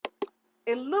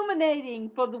illuminating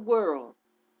for the world,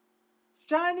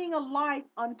 shining a light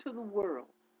unto the world.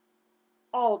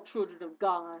 All children of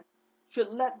God should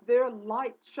let their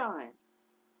light shine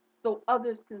so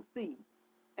others can see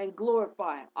and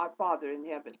glorify our Father in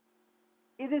heaven.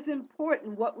 It is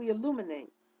important what we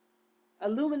illuminate.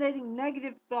 Illuminating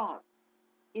negative thoughts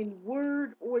in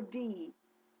word or deed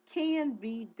can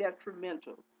be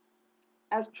detrimental.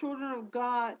 As children of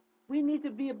God, we need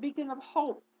to be a beacon of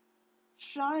hope,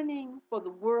 shining for the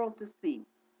world to see,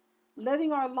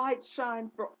 letting our light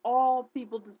shine for all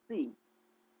people to see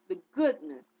the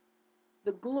goodness,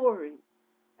 the glory,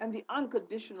 and the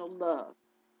unconditional love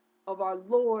of our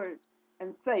Lord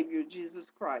and Savior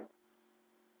Jesus Christ.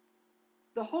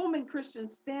 The Holman Christian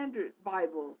Standard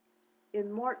Bible in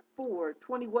Mark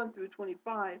 4:21 through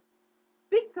 25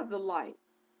 speaks of the light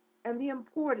and the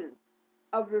importance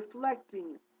of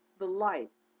reflecting the light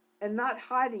and not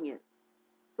hiding it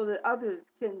so that others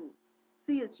can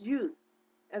see its use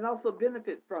and also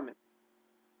benefit from it.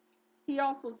 He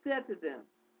also said to them,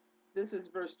 this is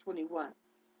verse 21,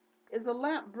 is a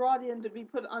lamp brought in to be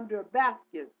put under a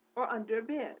basket or under a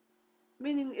bed,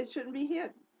 meaning it shouldn't be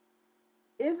hidden?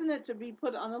 Isn't it to be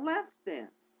put on a lampstand?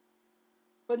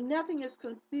 But nothing is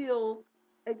concealed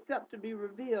except to be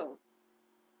revealed,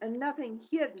 and nothing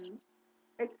hidden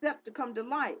except to come to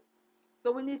light.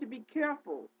 So we need to be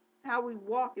careful how we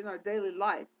walk in our daily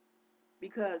life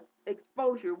because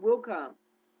exposure will come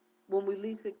when we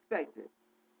least expect it.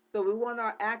 So we want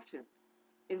our actions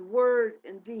in word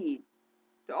and deed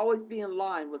to always be in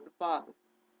line with the Father.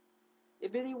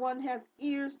 If anyone has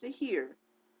ears to hear,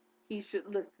 he should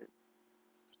listen.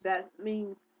 That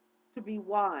means to be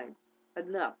wise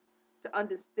enough to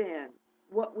understand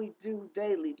what we do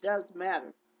daily does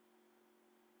matter.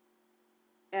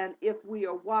 And if we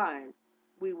are wise,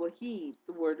 we will heed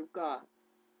the word of God.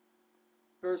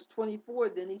 Verse 24,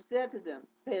 then he said to them,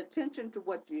 pay attention to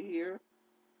what you hear.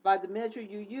 By the measure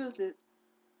you use it,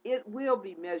 it will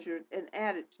be measured and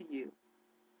added to you.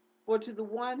 For to the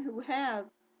one who has,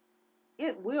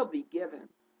 it will be given.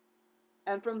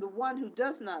 And from the one who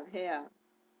does not have,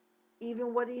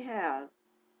 even what he has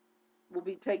will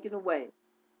be taken away.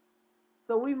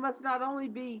 So we must not only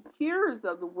be hearers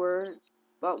of the word,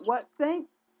 but what,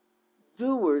 saints?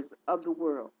 Doers of the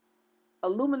word,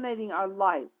 illuminating our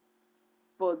light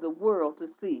for the world to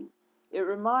see. It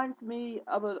reminds me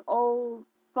of an old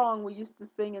song we used to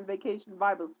sing in vacation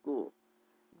Bible school.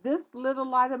 This little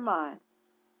light of mine,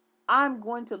 I'm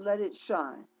going to let it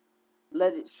shine.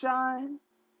 Let it shine,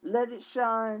 let it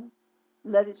shine,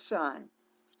 let it shine.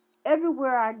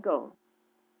 Everywhere I go,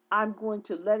 I'm going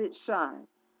to let it shine.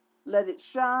 Let it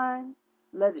shine,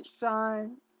 let it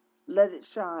shine, let it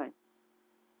shine.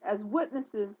 As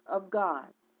witnesses of God,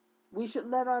 we should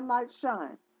let our light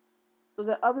shine so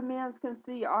that other men can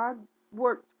see our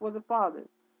works for the Father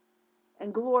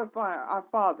and glorify our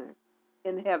Father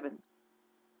in heaven.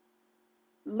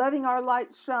 Letting our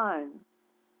light shine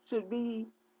should be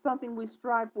something we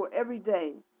strive for every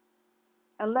day,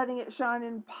 and letting it shine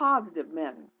in a positive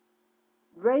manner,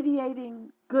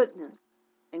 radiating goodness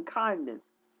and kindness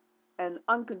and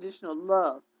unconditional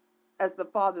love as the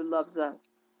Father loves us,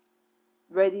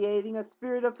 radiating a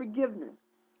spirit of forgiveness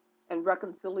and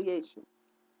reconciliation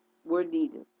where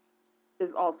needed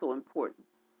is also important.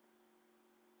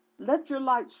 Let your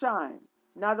light shine,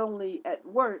 not only at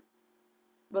work,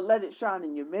 but let it shine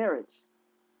in your marriage.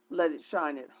 Let it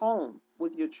shine at home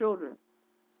with your children.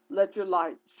 Let your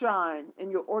light shine in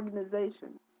your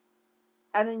organizations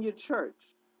and in your church.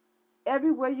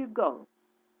 Everywhere you go,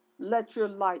 let your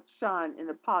light shine in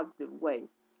a positive way.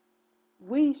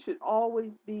 We should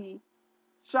always be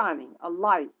shining a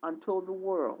light unto the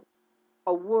world,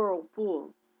 a world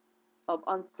full of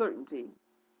uncertainty,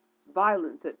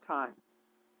 violence at times,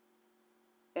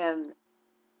 and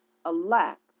a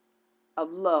lack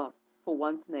of love for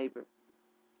one's neighbor.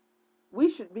 We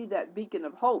should be that beacon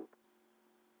of hope.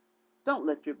 Don't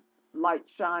let your light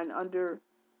shine under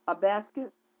a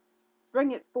basket.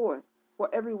 Bring it forth for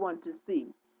everyone to see,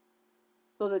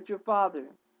 so that your Father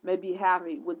may be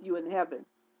happy with you in heaven,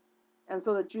 and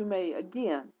so that you may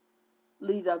again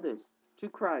lead others to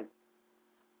Christ.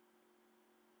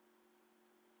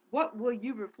 What will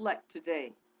you reflect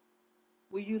today?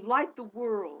 Will you light the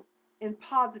world in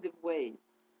positive ways?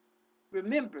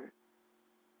 Remember,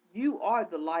 you are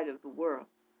the light of the world.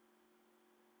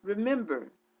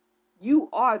 Remember, you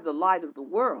are the light of the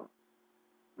world.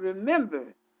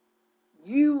 Remember,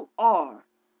 you are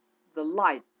the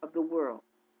light of the world.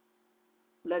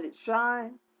 Let it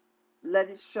shine, let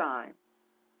it shine,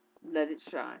 let it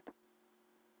shine.